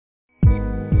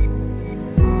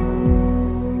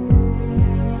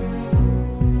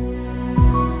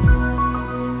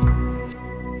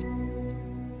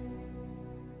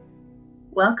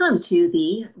Welcome to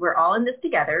the We're All in This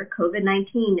Together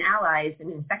COVID-19 Allies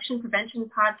and Infection Prevention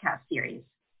podcast series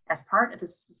as part of the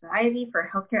Society for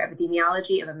Healthcare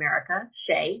Epidemiology of America,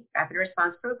 SHEA, Rapid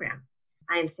Response Program.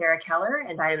 I am Sarah Keller,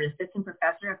 and I am an assistant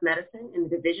professor of medicine in the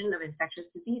Division of Infectious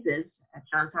Diseases at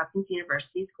Johns Hopkins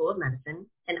University School of Medicine,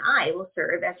 and I will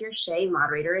serve as your SHEA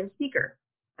moderator and speaker.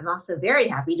 I'm also very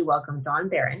happy to welcome Dawn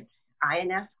Berendt,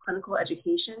 INS Clinical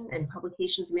Education and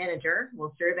Publications Manager,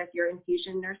 will serve as your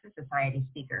Infusion Nurses Society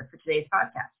speaker for today's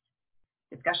podcast.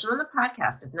 Discussion on the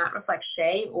podcast does not reflect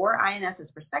SHEA or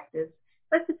INS's perspectives,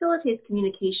 but facilitates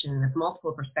communication of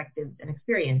multiple perspectives and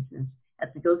experiences as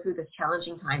we go through this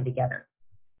challenging time together.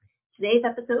 Today's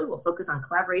episode will focus on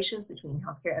collaborations between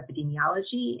healthcare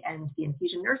epidemiology and the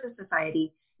Infusion Nurses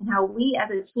Society and how we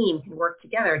as a team can work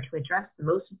together to address the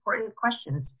most important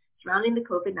questions surrounding the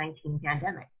COVID-19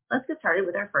 pandemic. Let's get started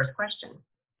with our first question.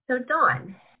 So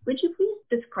Dawn, would you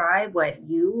please describe what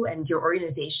you and your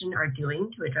organization are doing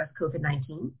to address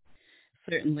COVID-19?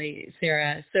 Certainly,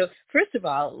 Sarah. So first of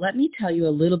all, let me tell you a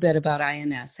little bit about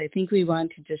INS. I think we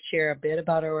want to just share a bit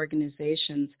about our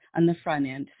organizations on the front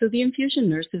end. So the Infusion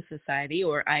Nurses Society,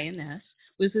 or INS,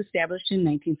 was established in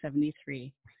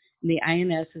 1973. The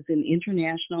INS is an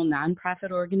international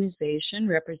nonprofit organization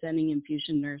representing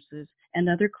infusion nurses and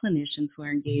other clinicians who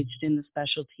are engaged in the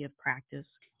specialty of practice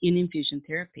in infusion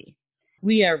therapy.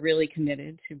 We are really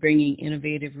committed to bringing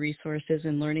innovative resources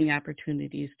and learning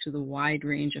opportunities to the wide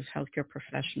range of healthcare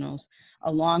professionals,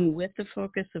 along with the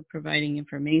focus of providing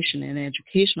information and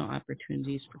educational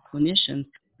opportunities for clinicians.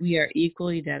 We are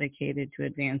equally dedicated to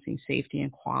advancing safety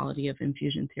and quality of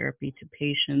infusion therapy to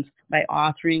patients by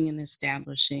authoring and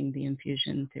establishing the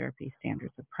infusion therapy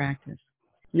standards of practice.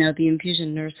 Now, the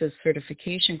Infusion Nurses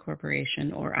Certification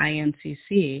Corporation, or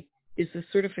INCC, is the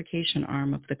certification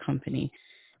arm of the company.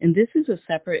 And this is a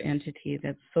separate entity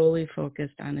that's solely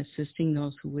focused on assisting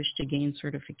those who wish to gain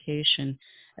certification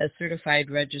as certified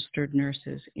registered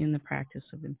nurses in the practice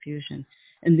of infusion.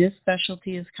 And this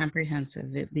specialty is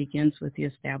comprehensive. It begins with the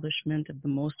establishment of the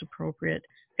most appropriate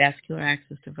vascular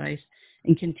access device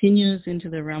and continues into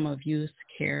the realm of use,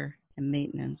 care, and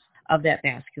maintenance of that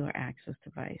vascular access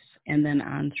device, and then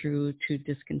on through to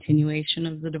discontinuation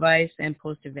of the device and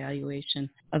post-evaluation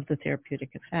of the therapeutic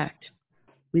effect.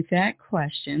 With that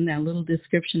question, that little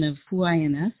description of who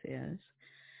INS is,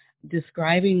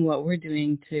 describing what we're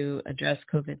doing to address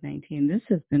COVID-19, this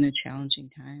has been a challenging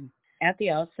time. At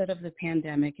the outset of the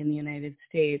pandemic in the United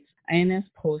States, INS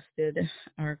posted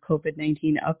our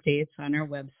COVID-19 updates on our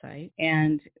website,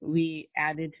 and we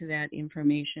added to that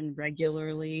information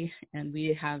regularly, and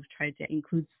we have tried to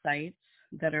include sites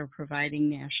that are providing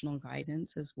national guidance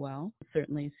as well,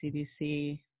 certainly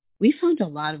CDC. We found a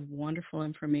lot of wonderful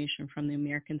information from the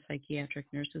American Psychiatric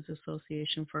Nurses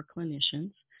Association for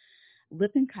Clinicians,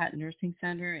 Lippincott Nursing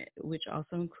Center, which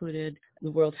also included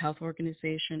the World Health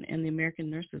Organization, and the American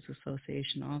Nurses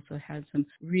Association also had some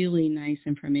really nice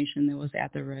information that was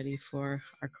at the ready for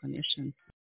our clinicians.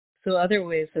 So other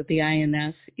ways that the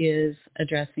INS is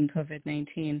addressing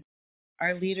COVID-19,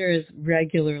 our leaders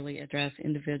regularly address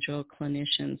individual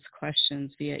clinicians'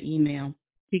 questions via email.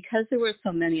 Because there were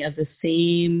so many of the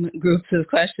same groups of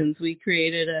questions, we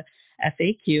created a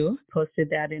FAQ, posted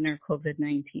that in our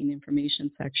COVID-19 information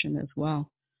section as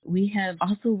well. We have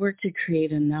also worked to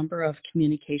create a number of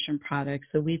communication products.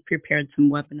 So we've prepared some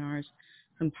webinars,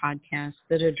 some podcasts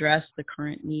that address the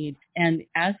current need. And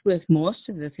as with most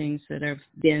of the things that have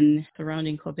been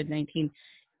surrounding COVID-19,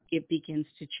 it begins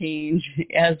to change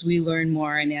as we learn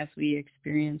more and as we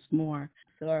experience more.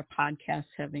 So our podcasts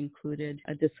have included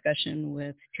a discussion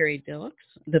with Terry Dilks,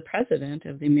 the president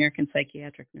of the American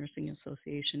Psychiatric Nursing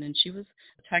Association, and she was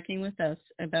talking with us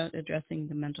about addressing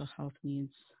the mental health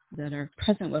needs that are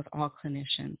present with all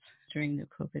clinicians during the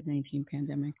COVID-19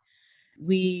 pandemic.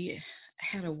 We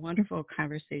had a wonderful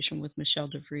conversation with Michelle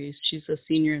DeVries. She's a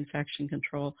senior infection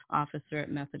control officer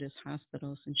at Methodist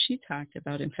Hospitals, and she talked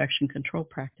about infection control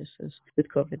practices with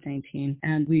COVID-19.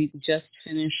 And we just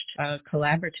finished a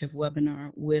collaborative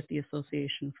webinar with the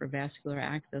Association for Vascular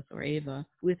Access, or AVA,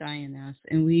 with INS.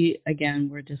 And we, again,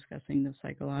 were discussing the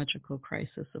psychological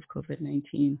crisis of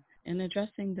COVID-19 and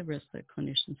addressing the risks that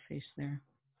clinicians face there.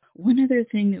 One other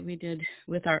thing that we did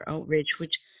with our outreach,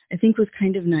 which I think was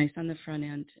kind of nice on the front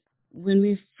end, when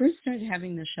we first started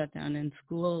having the shutdown and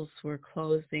schools were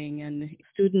closing and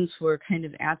students were kind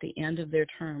of at the end of their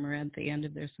term or at the end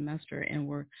of their semester and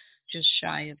were just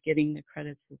shy of getting the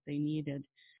credits that they needed,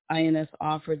 INS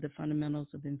offered the fundamentals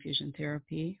of infusion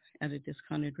therapy at a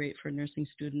discounted rate for nursing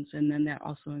students, and then that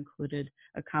also included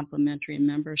a complimentary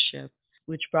membership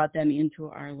which brought them into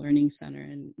our learning center.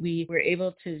 And we were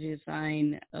able to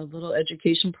design a little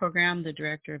education program. The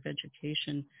director of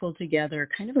education pulled together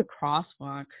kind of a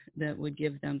crosswalk that would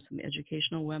give them some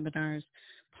educational webinars,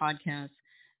 podcasts,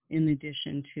 in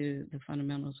addition to the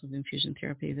fundamentals of infusion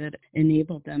therapy that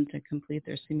enabled them to complete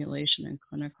their simulation and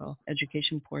clinical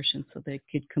education portions so they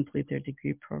could complete their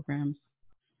degree programs.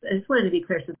 I just wanted to be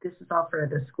clear, so this is all for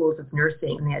the schools of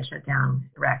nursing and they had shut down,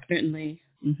 correct? Certainly.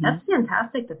 Mm-hmm. That's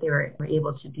fantastic that they were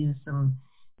able to do some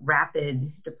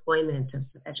rapid deployment of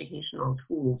educational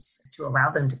tools to allow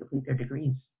them to complete their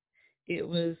degrees. It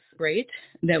was great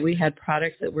that we had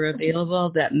products that were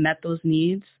available that met those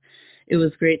needs. It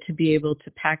was great to be able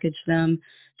to package them,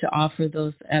 to offer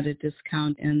those at a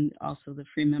discount, and also the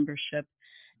free membership.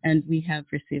 And we have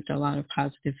received a lot of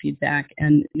positive feedback.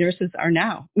 And nurses are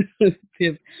now.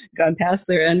 They've gone past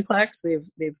their NCLEX.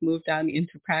 They've moved on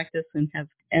into practice and have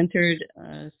entered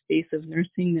a space of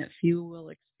nursing that few will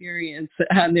experience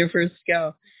on their first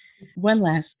go. One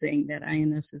last thing that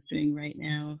INS is doing right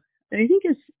now that I think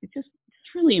is just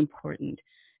really important,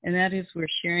 and that is we're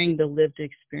sharing the lived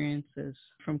experiences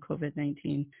from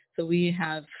COVID-19. So we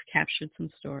have captured some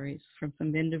stories from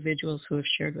some individuals who have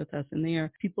shared with us, and they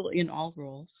are people in all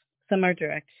roles. Some are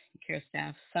direct care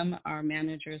staff, some are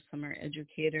managers, some are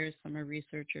educators, some are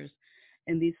researchers,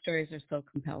 and these stories are so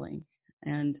compelling.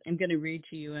 And I'm going to read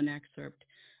to you an excerpt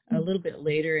a little bit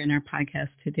later in our podcast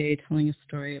today, telling a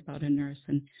story about a nurse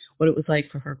and what it was like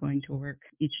for her going to work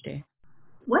each day.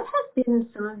 What have been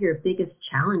some of your biggest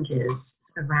challenges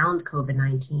around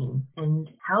COVID-19, and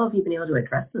how have you been able to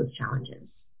address those challenges?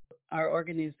 Our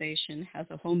organization has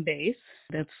a home base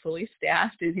that's fully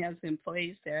staffed and has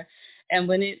employees there. And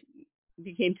when it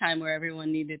became time where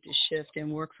everyone needed to shift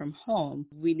and work from home,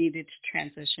 we needed to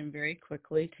transition very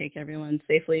quickly, take everyone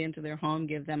safely into their home,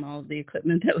 give them all the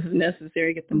equipment that was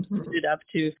necessary, get them suited up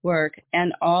to work,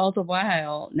 and all the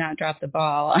while not drop the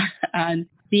ball on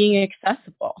being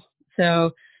accessible.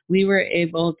 So we were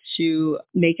able to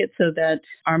make it so that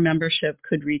our membership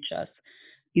could reach us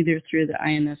either through the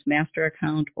INS master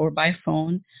account or by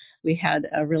phone. We had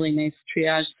a really nice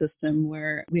triage system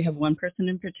where we have one person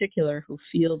in particular who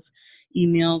fields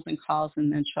emails and calls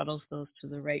and then shuttles those to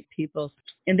the right people.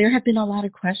 And there have been a lot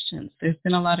of questions. There's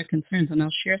been a lot of concerns, and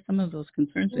I'll share some of those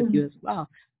concerns with you as well.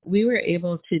 We were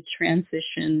able to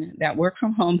transition that work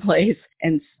from home place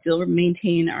and still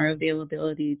maintain our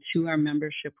availability to our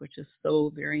membership, which is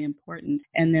so very important,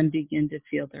 and then begin to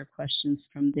field their questions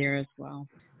from there as well.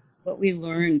 What we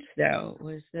learned, though,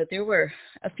 was that there were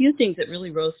a few things that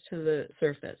really rose to the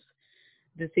surface.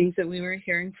 The things that we were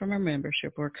hearing from our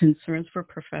membership were concerns for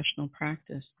professional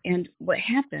practice. And what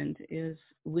happened is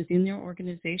within their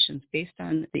organizations, based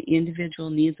on the individual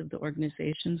needs of the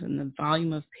organizations and the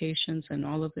volume of patients and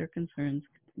all of their concerns,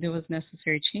 there was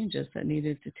necessary changes that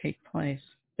needed to take place.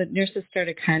 But nurses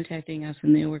started contacting us,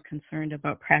 and they were concerned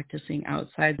about practicing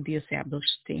outside the established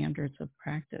standards of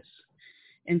practice.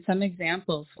 And some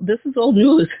examples, this is old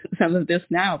news, some of this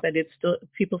now, but it's still,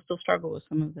 people still struggle with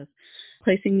some of this.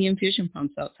 Placing the infusion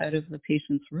pumps outside of the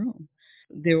patient's room.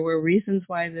 There were reasons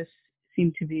why this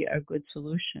seemed to be a good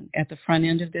solution. At the front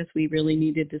end of this, we really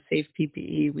needed to save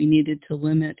PPE. We needed to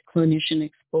limit clinician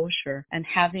exposure. And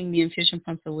having the infusion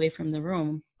pumps away from the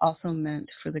room also meant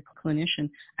for the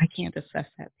clinician, I can't assess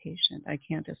that patient. I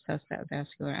can't assess that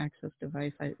vascular access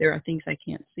device. There are things I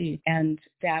can't see. And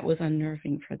that was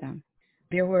unnerving for them.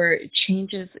 There were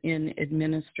changes in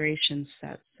administration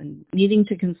sets and needing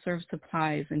to conserve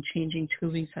supplies and changing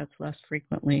tubing sets less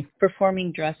frequently,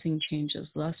 performing dressing changes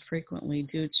less frequently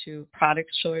due to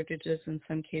product shortages in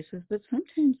some cases, but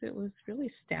sometimes it was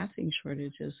really staffing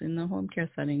shortages in the home care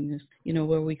setting,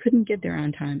 where we couldn't get there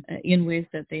on time in ways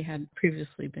that they had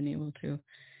previously been able to.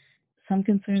 Some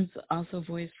concerns also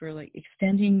voiced were like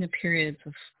extending the periods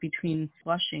between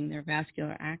flushing their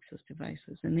vascular access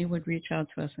devices, and they would reach out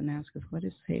to us and ask us, what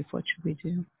is safe? What should we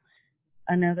do?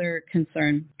 Another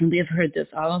concern, and we have heard this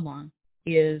all along,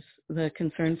 is the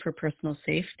concern for personal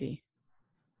safety.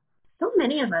 So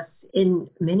many of us in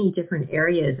many different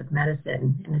areas of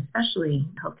medicine, and especially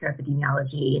healthcare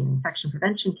epidemiology and infection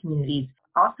prevention communities,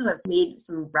 also have made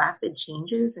some rapid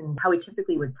changes in how we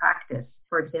typically would practice.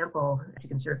 For example, to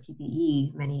conserve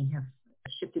PPE, many have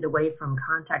shifted away from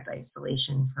contact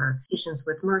isolation for patients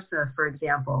with MRSA, for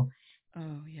example.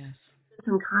 Oh, yes.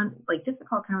 Some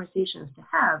difficult conversations to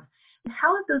have.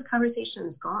 How have those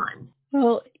conversations gone?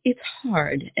 Well, it's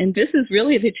hard. And this is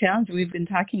really the challenge. We've been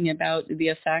talking about the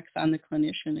effects on the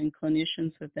clinician, and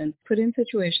clinicians have been put in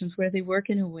situations where they work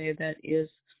in a way that is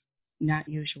not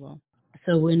usual.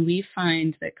 So when we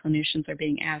find that clinicians are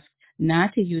being asked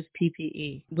not to use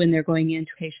PPE when they're going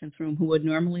into a patient's room who would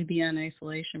normally be on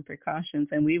isolation precautions,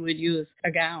 and we would use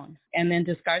a gown and then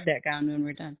discard that gown when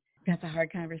we're done. That's a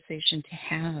hard conversation to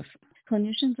have.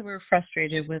 Clinicians were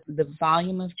frustrated with the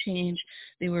volume of change.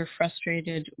 They were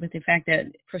frustrated with the fact that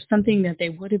for something that they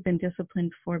would have been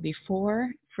disciplined for before,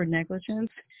 for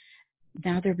negligence,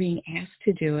 now they're being asked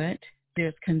to do it.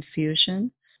 There's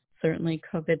confusion. Certainly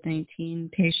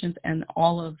COVID-19 patients and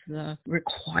all of the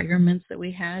requirements that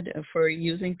we had for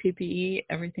using PPE,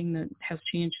 everything that has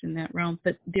changed in that realm.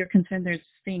 But they're concerned, they're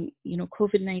saying,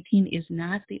 COVID-19 is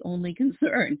not the only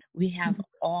concern. We have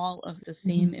all of the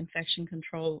same infection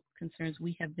control concerns.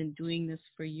 We have been doing this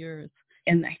for years.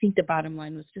 And I think the bottom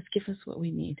line was just give us what we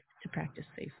need to practice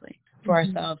safely for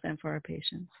ourselves and for our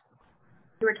patients.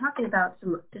 You were talking about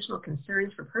some additional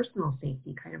concerns for personal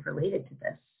safety kind of related to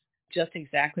this. Just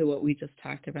exactly what we just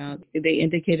talked about. They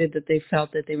indicated that they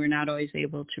felt that they were not always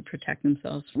able to protect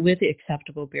themselves with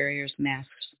acceptable barriers, masks,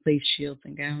 face shields,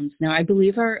 and gowns. Now, I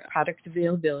believe our product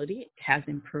availability has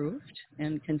improved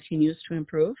and continues to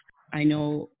improve. I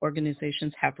know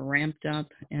organizations have ramped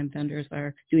up and vendors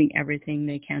are doing everything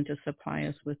they can to supply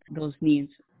us with those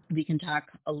needs. We can talk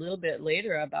a little bit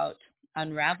later about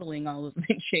unraveling all of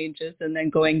the changes and then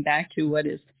going back to what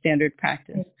is standard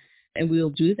practice. And we'll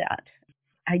do that.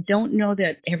 I don't know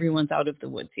that everyone's out of the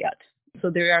woods yet. So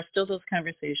there are still those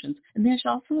conversations. And there's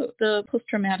also the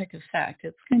post-traumatic effect.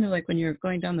 It's kind of like when you're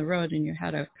going down the road and you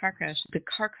had a car crash. The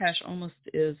car crash almost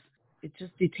is, it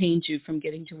just detains you from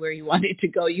getting to where you wanted to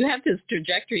go. You have this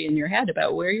trajectory in your head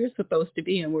about where you're supposed to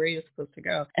be and where you're supposed to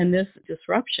go. And this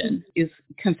disruption is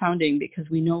confounding because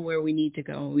we know where we need to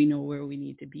go. We know where we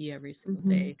need to be every single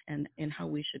day and how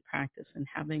we should practice. And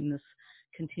having this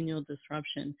continual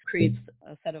disruption creates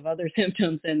a set of other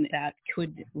symptoms, and that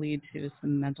could lead to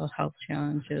some mental health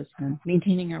challenges and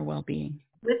maintaining our well-being.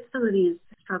 With some of these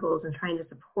struggles and trying to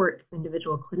support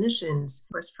individual clinicians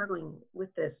who are struggling with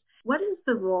this, what is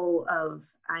the role of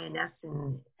INS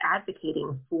in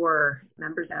advocating for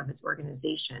members of its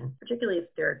organization, particularly if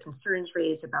there are concerns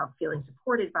raised about feeling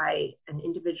supported by an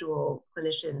individual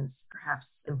clinician's, perhaps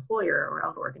employer or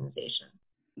other organization?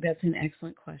 That's an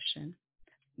excellent question.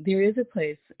 There is a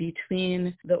place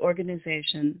between the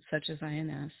organization, such as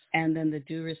INS, and then the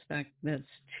due respect that's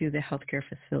to the healthcare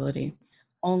facility.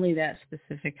 Only that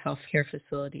specific healthcare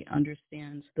facility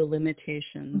understands the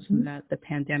limitations that the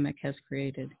pandemic has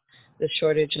created, the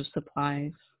shortage of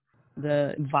supplies,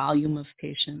 the volume of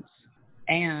patients,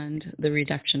 and the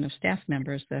reduction of staff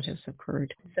members that has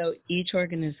occurred. So each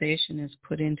organization is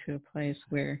put into a place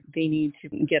where they need to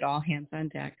get all hands on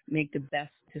deck, make the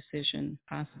best decision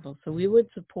possible. So we would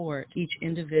support each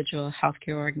individual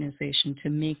healthcare organization to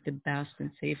make the best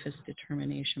and safest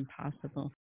determination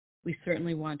possible. We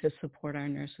certainly want to support our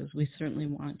nurses. We certainly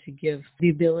want to give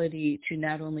the ability to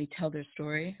not only tell their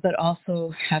story, but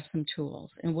also have some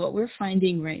tools. And what we're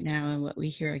finding right now and what we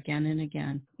hear again and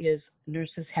again is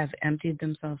nurses have emptied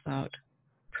themselves out.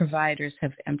 Providers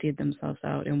have emptied themselves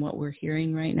out. And what we're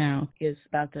hearing right now is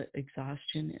about the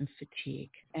exhaustion and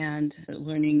fatigue and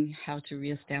learning how to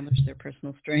reestablish their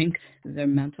personal strength, their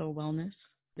mental wellness,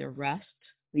 their rest.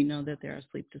 We know that there are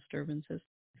sleep disturbances.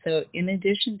 So in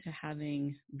addition to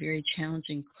having very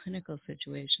challenging clinical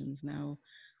situations, now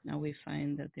we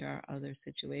find that there are other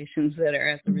situations that are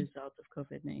as a result of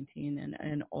COVID-19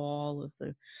 and all of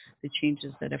the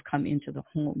changes that have come into the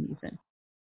home even.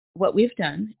 What we've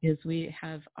done is we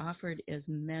have offered as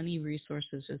many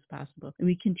resources as possible, and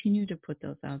we continue to put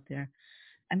those out there.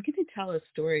 I'm going to tell a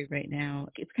story right now.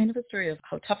 It's kind of a story of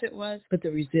how tough it was, but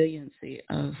the resiliency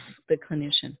of the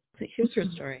clinician. So here's her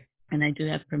story. And I do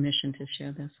have permission to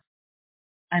share this.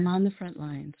 I'm on the front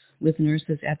lines with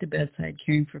nurses at the bedside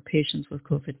caring for patients with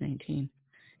COVID-19.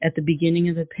 At the beginning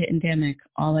of the pandemic,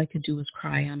 all I could do was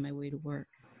cry on my way to work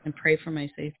and pray for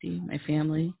my safety, my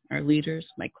family, our leaders,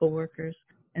 my coworkers,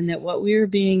 and that what we were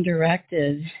being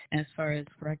directed as far as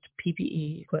correct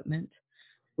PPE equipment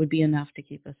would be enough to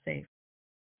keep us safe.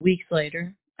 Weeks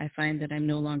later, I find that I'm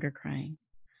no longer crying,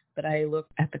 but I look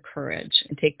at the courage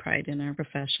and take pride in our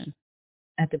profession.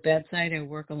 At the bedside, I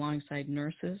work alongside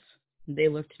nurses. They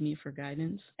look to me for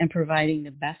guidance and providing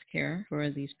the best care for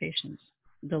these patients.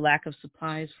 The lack of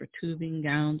supplies for tubing,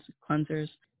 gowns, cleansers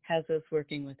has us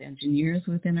working with engineers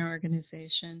within our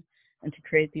organization and to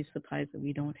create these supplies that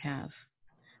we don't have.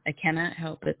 I cannot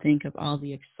help but think of all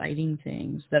the exciting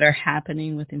things that are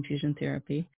happening with infusion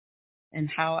therapy and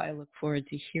how I look forward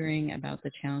to hearing about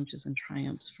the challenges and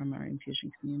triumphs from our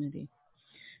infusion community.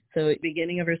 So at the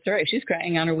beginning of her story, she's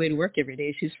crying on her way to work every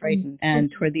day. She's frightened.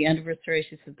 And toward the end of her story,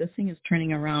 she said, this thing is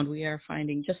turning around. We are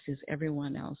finding just as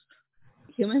everyone else.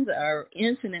 Humans are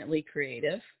infinitely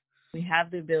creative. We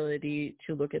have the ability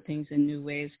to look at things in new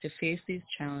ways, to face these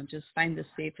challenges, find the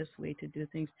safest way to do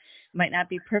things. Might not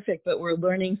be perfect, but we're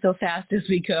learning so fast as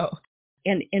we go.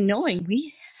 And knowing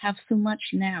we have so much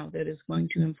now that is going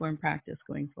to inform practice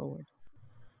going forward.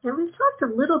 Now, we've talked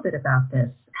a little bit about this.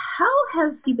 How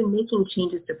have you been making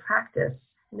changes to practice?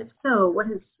 And if so, what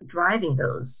is driving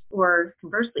those? Or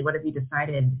conversely, what have you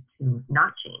decided to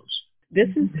not change? This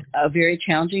is a very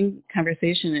challenging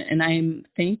conversation, and I'm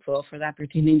thankful for the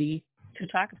opportunity to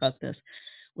talk about this.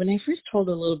 When I first told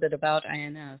a little bit about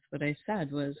INS, what I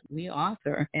said was we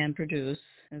author and produce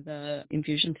the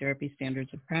infusion therapy standards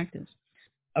of practice.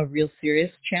 A real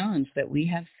serious challenge that we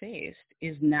have faced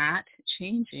is not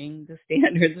changing the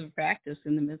standards of practice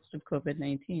in the midst of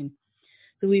COVID-19.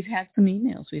 So we've had some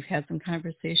emails, we've had some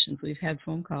conversations, we've had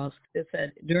phone calls that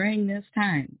said, during this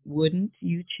time, wouldn't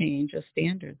you change a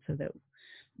standard so that,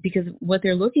 because what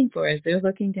they're looking for is they're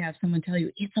looking to have someone tell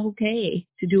you, it's okay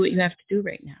to do what you have to do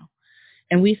right now.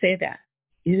 And we say that.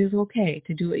 It is okay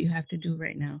to do what you have to do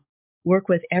right now. Work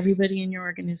with everybody in your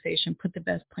organization, put the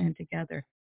best plan together.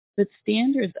 But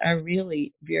standards are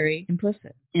really very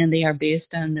implicit, and they are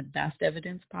based on the best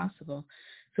evidence possible.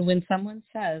 So when someone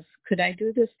says, could I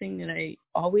do this thing that I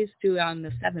always do on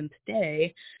the 7th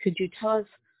day, could you tell us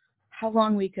how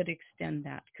long we could extend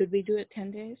that? Could we do it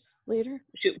 10 days later?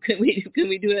 Can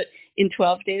we do it in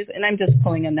 12 days? And I'm just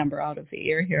pulling a number out of the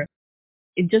air here.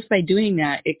 Just by doing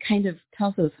that, it kind of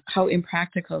tells us how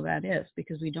impractical that is,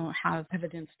 because we don't have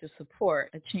evidence to support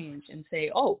a change and say,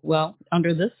 oh, well,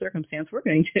 under this circumstance, we're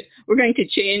going to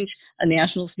change a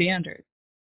national standard.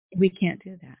 We can't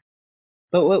do that.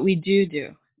 But what we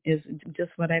do is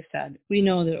just what I've said. We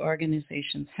know that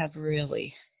organizations have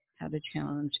really had a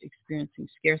challenge experiencing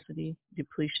scarcity,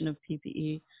 depletion of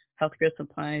PPE, healthcare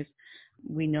supplies.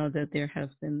 We know that there have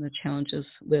been the challenges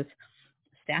with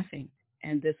staffing.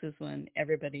 And this is when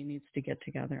everybody needs to get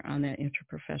together on that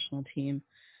interprofessional team,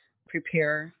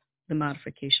 prepare the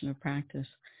modification of practice,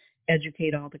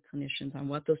 educate all the clinicians on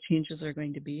what those changes are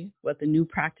going to be, what the new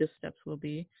practice steps will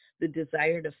be, the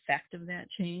desired effect of that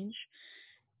change,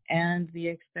 and the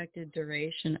expected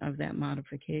duration of that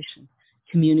modification.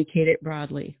 Communicate it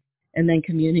broadly, and then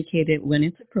communicate it when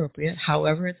it's appropriate,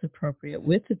 however it's appropriate,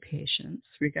 with the patients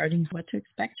regarding what to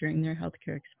expect during their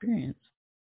healthcare experience.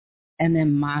 And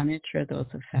then monitor those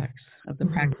effects of the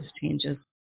practice changes.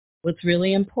 What's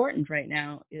really important right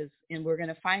now is, and we're going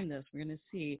to find this, we're going to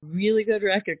see really good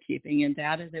record keeping and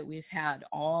data that we've had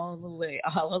all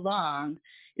along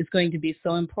is going to be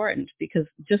so important, because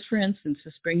just for instance,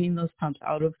 just bringing those pumps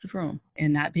out of the room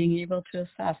and not being able to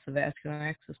assess the vascular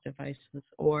access devices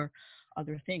or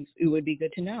other things, it would be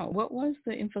good to know, what was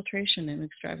the infiltration and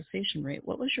extravasation rate?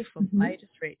 What was your phlebitis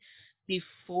rate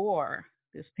before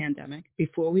this pandemic,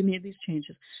 before we made these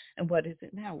changes, and what is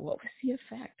it now? What was the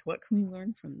effect? What can we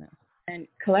learn from this? And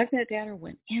collect that data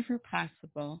whenever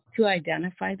possible to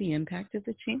identify the impact of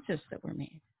the changes that were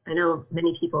made. I know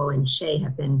many people in SHEA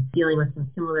have been dealing with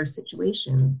some similar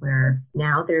situations where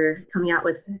now they're coming out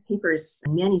with papers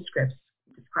and manuscripts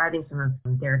describing some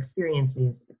of their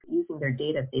experiences, using their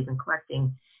data they've been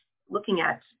collecting, looking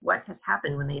at what has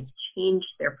happened when they've changed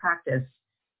their practice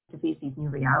to face these new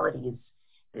realities.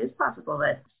 It is possible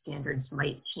that standards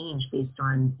might change based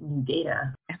on new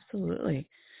data. Absolutely.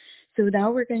 So now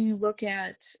we're going to look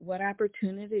at what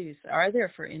opportunities are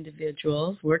there for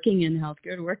individuals working in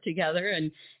healthcare to work together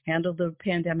and handle the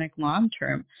pandemic long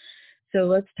term. So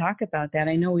let's talk about that.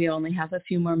 I know we only have a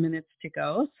few more minutes to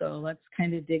go, so let's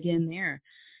kind of dig in there.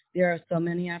 There are so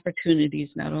many opportunities,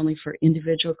 not only for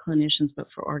individual clinicians, but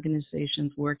for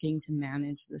organizations working to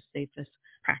manage the safest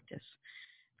practice.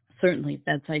 Certainly,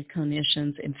 bedside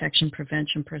clinicians, infection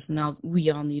prevention personnel,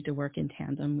 we all need to work in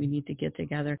tandem. We need to get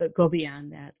together, but go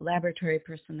beyond that. Laboratory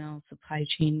personnel, supply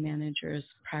chain managers,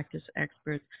 practice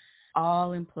experts,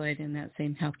 all employed in that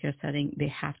same healthcare setting, they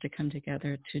have to come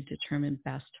together to determine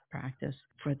best practice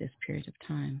for this period of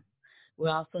time. We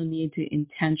also need to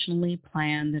intentionally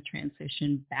plan the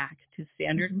transition back to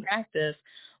standard practice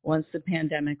once the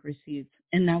pandemic recedes.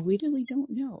 And now we really don't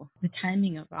know the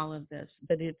timing of all of this,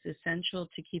 but it's essential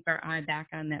to keep our eye back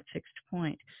on that fixed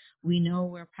point. We know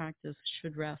where practice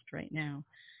should rest right now.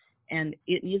 And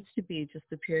it needs to be just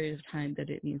the period of time that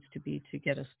it needs to be to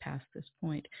get us past this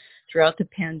point. Throughout the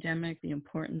pandemic, the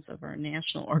importance of our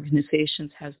national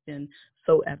organizations has been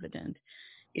so evident.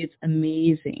 It's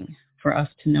amazing for us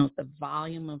to note the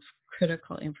volume of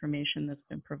critical information that's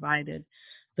been provided,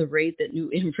 the rate that new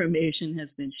information has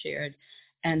been shared,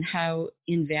 and how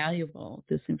invaluable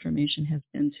this information has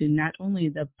been to not only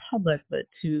the public, but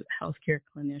to healthcare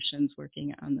clinicians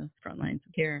working on the front lines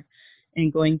of care.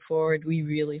 And going forward, we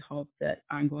really hope that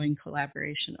ongoing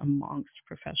collaboration amongst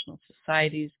professional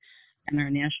societies and our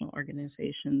national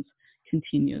organizations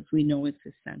continues. We know it's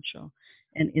essential.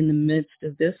 And in the midst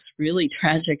of this really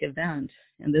tragic event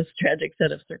and this tragic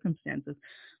set of circumstances,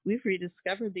 we've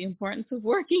rediscovered the importance of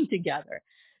working together.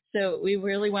 So we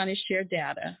really want to share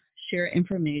data, share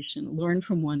information, learn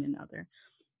from one another,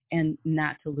 and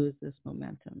not to lose this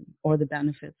momentum or the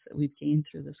benefits that we've gained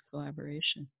through this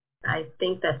collaboration. I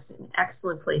think that's an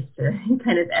excellent place to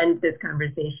kind of end this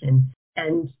conversation.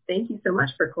 And thank you so much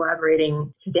for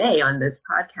collaborating today on this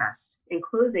podcast. In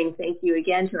closing, thank you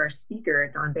again to our speaker,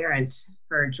 Dawn Berendt,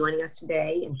 for joining us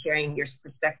today and sharing your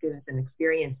perspectives and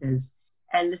experiences.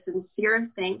 And a sincere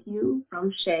thank you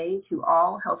from SHEA to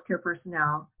all healthcare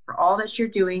personnel for all that you're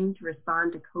doing to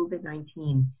respond to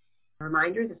COVID-19. A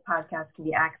reminder, this podcast can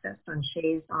be accessed on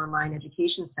SHEA's online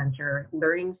education center,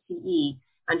 Learning CE,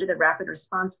 under the Rapid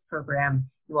Response Program.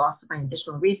 You will also find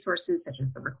additional resources such as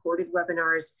the recorded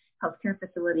webinars, healthcare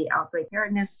facility outbreak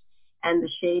preparedness, and the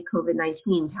SHEA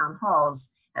COVID-19 town halls,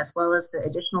 as well as the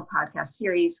additional podcast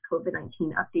series,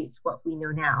 COVID-19 Updates, What We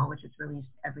Know Now, which is released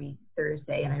every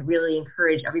Thursday. And I really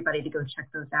encourage everybody to go check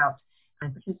those out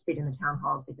and participate in the town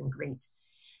halls. They've been great.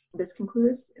 This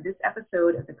concludes this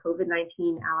episode of the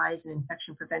COVID-19 Allies in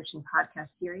Infection Prevention podcast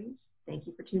series. Thank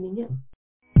you for tuning in.